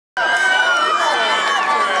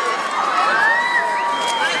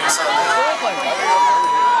on.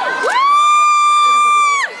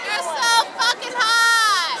 You're so fucking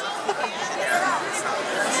hot.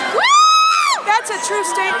 That's a true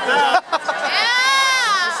statement. Yeah.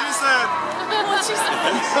 She said. What she said.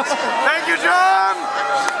 Thank you, John.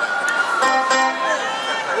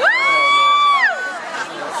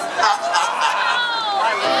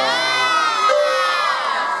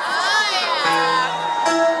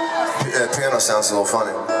 That piano sounds a little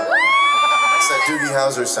funny. It's that Doogie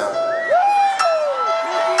Howser sound.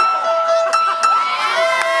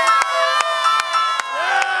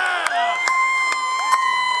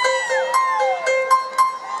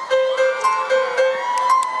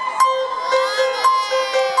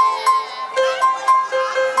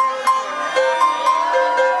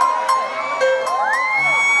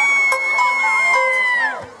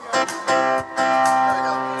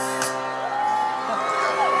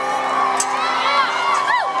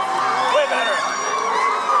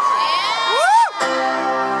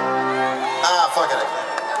 Fuck it.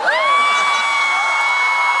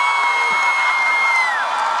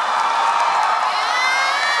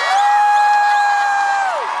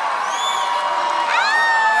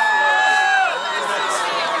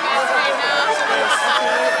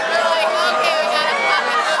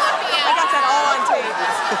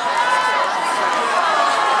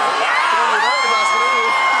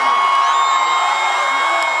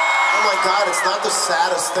 Oh my God, it's not the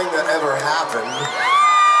saddest thing that ever happened.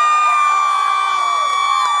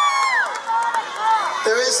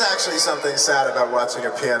 There is actually something sad about watching a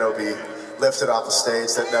piano be lifted off the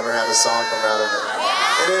stage that never had a song come out of it.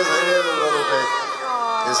 It is a little bit,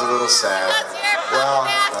 it's a little sad. Well,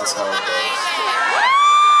 that's how it goes.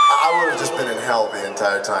 I would have just been in hell the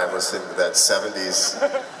entire time listening to that 70s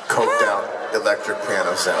coked out electric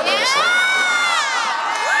piano sound.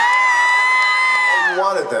 I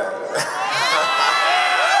wanted that.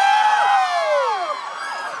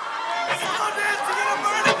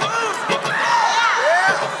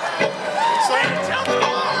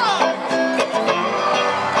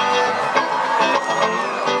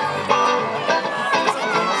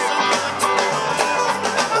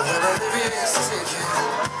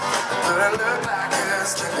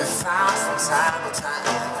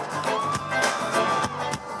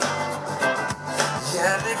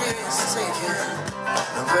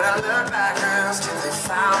 But I look like girls can be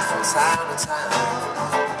found from time to time.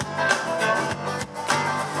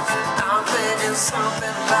 I'm thinking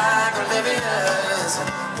something like Olivia is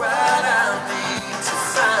what I need to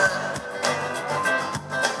find.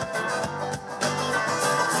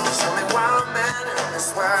 There's only one man in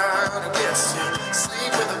this world who gets to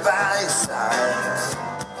sleep with her by his side.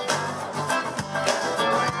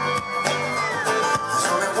 There's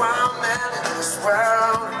only one man in this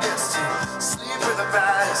world who gets to sleep with her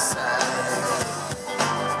by his side.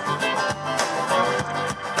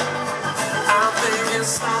 I'm thinking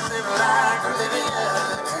something like Olivia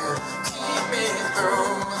could keep me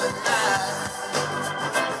through the night.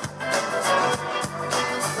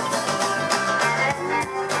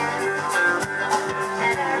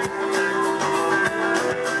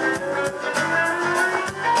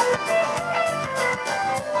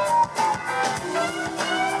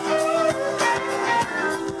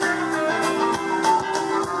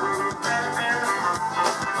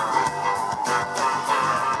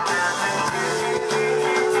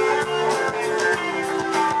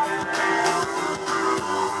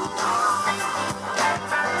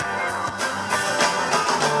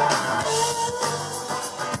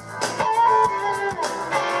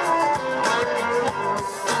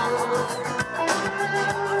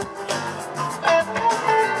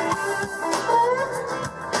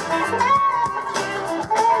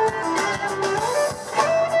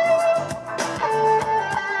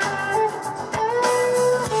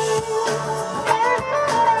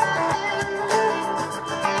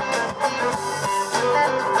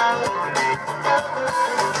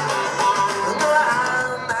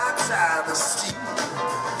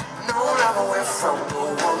 From no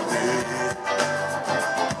one bed.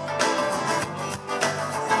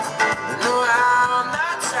 No, I'm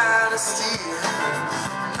not trying to steal.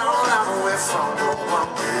 No, I'm away from no one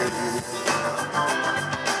bed.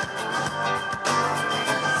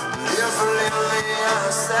 If a little lay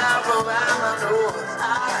herself around my door, I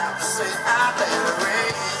have to say I let it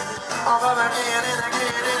rain over again and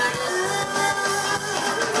again and again.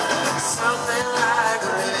 Something like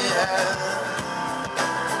Olivia.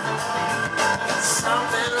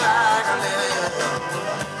 Something like Olivia.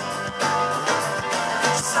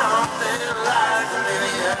 Something like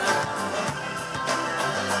Olivia.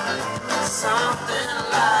 Something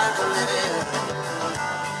like Olivia.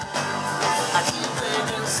 I keep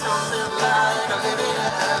thinking something like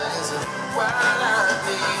what I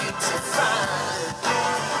need to find.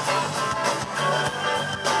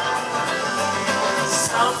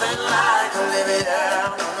 Something like Olivia.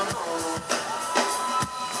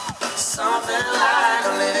 Something like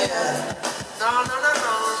Olivia. No, no, no,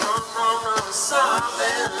 no, no, no, no.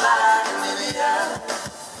 Something like Olivia.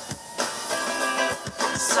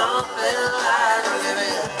 Something like Olivia.